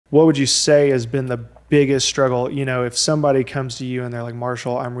what would you say has been the biggest struggle? You know, if somebody comes to you and they're like,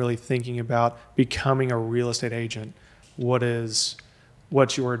 Marshall, I'm really thinking about becoming a real estate agent, what's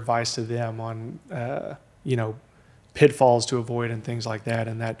your advice to them on, you know, pitfalls to avoid and things like that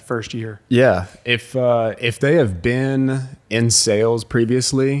in that first year? Yeah. If they have been in sales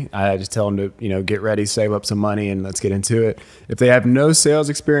previously, I just tell them to, you know, get ready, save up some money, and let's get into it. If they have no sales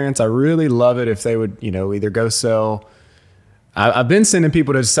experience, I really love it if they would, you know, either go sell. I've been sending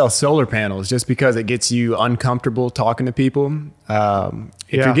people to sell solar panels just because it gets you uncomfortable talking to people. If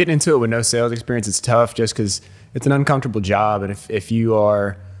you're getting into it with no sales experience, it's tough just because it's an uncomfortable job. And if you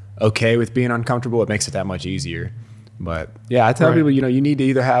are okay with being uncomfortable, it makes it that much easier. But yeah, I tell people, you know, you need to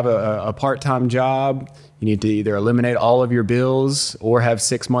either have a part-time job, you need to either eliminate all of your bills or have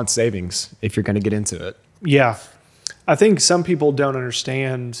 6 months savings if you're going to get into it. Yeah. I think some people don't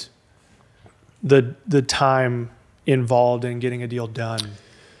understand the time involved in getting a deal done.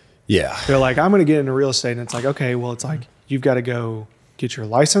 Yeah. They're like, I'm going to get into real estate. And it's like, okay, well, it's like, you've got to go get your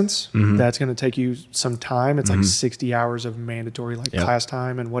license. That's going to take you some time. It's like 60 hours of mandatory class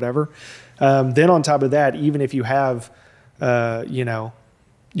time and whatever. Then on top of that, even if you have, you know,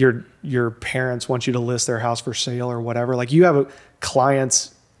 your parents want you to list their house for sale or whatever, like you have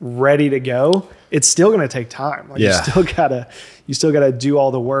clients ready to go, it's still going to take time. Like you still gotta do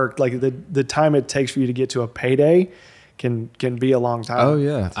all the work. Like the time it takes for you to get to a payday can be a long time. Oh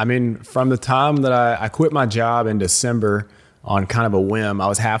yeah. I mean, from the time that I quit my job in December on kind of a whim, I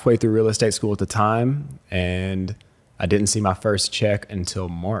was halfway through real estate school at the time, and I didn't see my first check until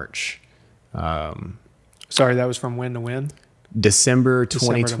March. Sorry, that was from when to when? December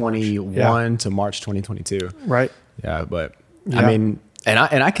 2021 to March 2022. Right. Yeah, but I mean, and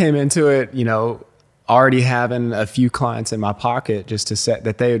I came into it, you know, already having a few clients in my pocket just to set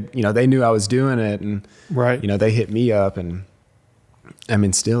that they, you know, they knew I was doing it, and you know, they hit me up, and I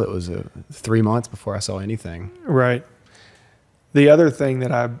mean, still it was 3 months before I saw anything. Right. The other thing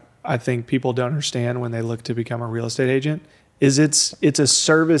that I think people don't understand when they look to become a real estate agent is it's a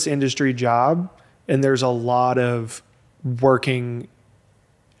service industry job, and there's a lot of working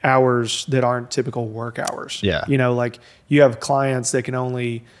hours that aren't typical work hours. Yeah. You know, like you have clients that can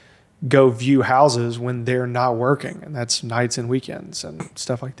only go view houses when they're not working, and that's nights and weekends and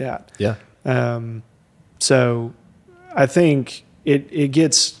stuff like that. Yeah. So I think it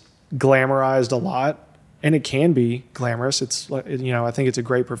gets glamorized a lot, and it can be glamorous. It's, you know, I think it's a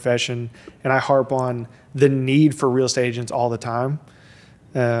great profession, and I harp on the need for real estate agents all the time.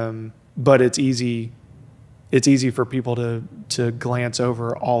 But it's easy for people to glance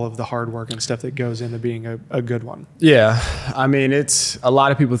over all of the hard work and stuff that goes into being a good one. Yeah. I mean, a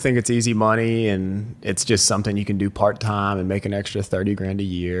lot of people think it's easy money, and it's just something you can do part-time and make an extra 30 grand a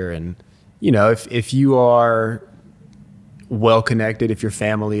year. And, you know, if you are well-connected, if your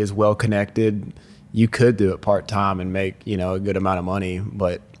family is well-connected, you could do it part-time and make, you know, a good amount of money.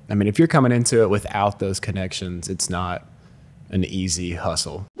 But I mean, if you're coming into it without those connections, it's not an easy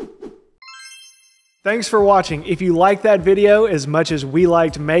hustle. Thanks for watching. If you liked that video as much as we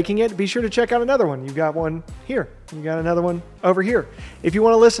liked making it, be sure to check out another one. You've got one here. You got another one over here. If you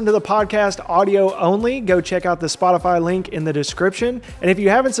want to listen to the podcast audio only, go check out the Spotify link in the description. And if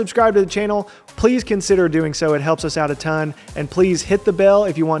you haven't subscribed to the channel, please consider doing so. It helps us out a ton. And please hit the bell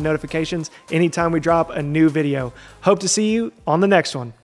if you want notifications anytime we drop a new video. Hope to see you on the next one.